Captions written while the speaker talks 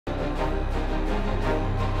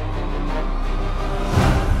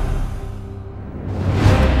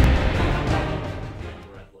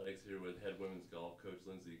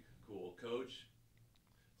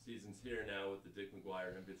season's here now with the Dick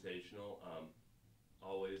McGuire Invitational.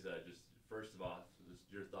 Always just first of all, just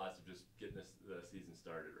your thoughts of just getting the season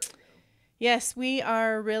started right now. Yes, we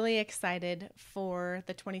are really excited for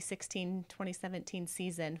the 2016-2017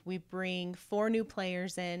 season. We bring 4 new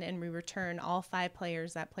players in and we return all 5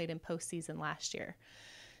 players that played in postseason last year.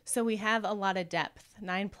 So we have a lot of depth,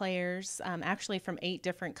 9 players, actually from 8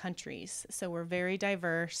 different countries. So we're very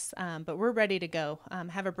diverse, but we're ready to go.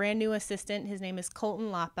 Have a brand new assistant. His name is Colton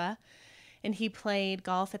Lapa, and he played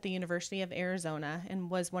golf at the University of Arizona and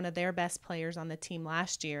was one of their best players on the team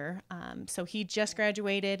last year. So he just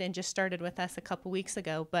graduated and just started with us a couple weeks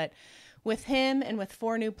ago. But with him and with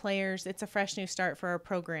 4 new players, it's a fresh new start for our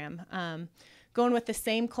program. Going with the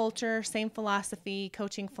same culture, same philosophy,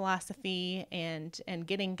 coaching philosophy, and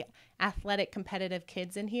getting athletic, competitive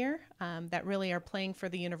kids in here that really are playing for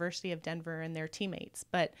the University of Denver and their teammates.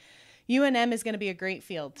 But UNM is going to be a great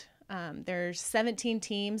field. There's 17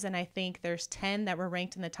 teams, and I think there's 10 that were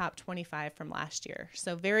ranked in the top 25 from last year.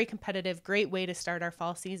 So very competitive, great way to start our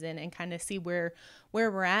fall season and kind of see where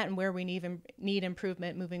we're at and where we need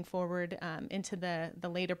improvement moving forward into the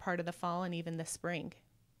later part of the fall and even the spring.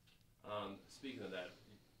 Speaking of that,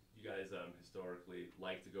 you guys historically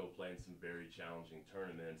like to go play in some very challenging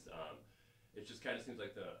tournaments. It just kind of seems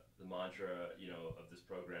like the mantra, of this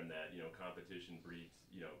program that competition breeds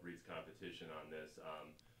competition on this.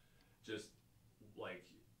 Just like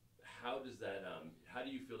how does that? How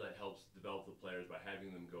do you feel that helps develop the players by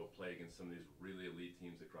having them go play against some of these really elite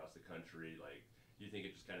teams across the country? Like, do you think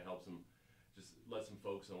it just kind of helps them? Just lets them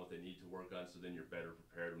focus on what they need to work on, so then you're better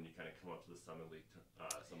prepared when you kind of come up to the Summit League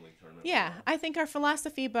tournament. Yeah, I think our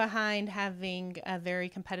philosophy behind having a very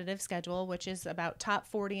competitive schedule, which is about top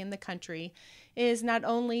 40 in the country, is not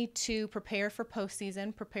only to prepare for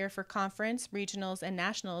postseason, prepare for conference, regionals, and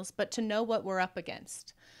nationals, but to know what we're up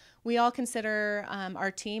against. We all consider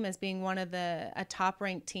our team as being one of a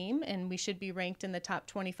top-ranked team, and we should be ranked in the top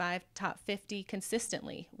 25, top 50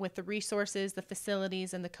 consistently with the resources, the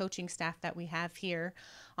facilities, and the coaching staff that we have here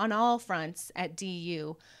on all fronts at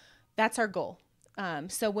DU. That's our goal.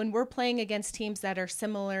 So when we're playing against teams that are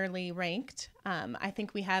similarly ranked, I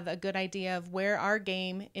think we have a good idea of where our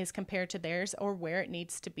game is compared to theirs or where it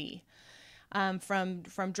needs to be. From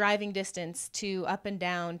driving distance to up and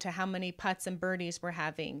down to how many putts and birdies we're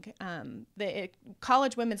having.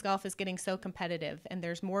 College women's golf is getting so competitive, and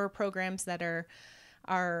there's more programs that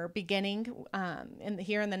are beginning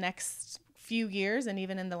here in the next few years and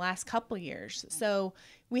even in the last couple years. So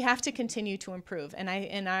we have to continue to improve. And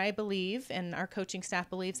I believe, and our coaching staff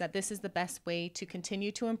believes, that this is the best way to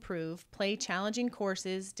continue to improve, play challenging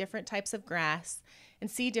courses, different types of grass, and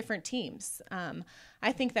see different teams.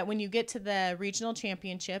 I think that when you get to the regional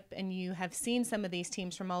championship and you have seen some of these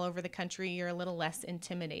teams from all over the country, you're a little less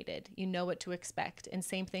intimidated. You know what to expect. And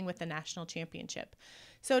same thing with the national championship.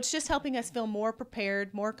 So it's just helping us feel more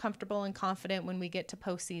prepared, more comfortable and confident when we get to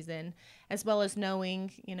postseason, as well as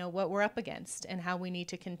knowing, what we're up against and how we need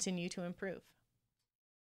to continue to improve.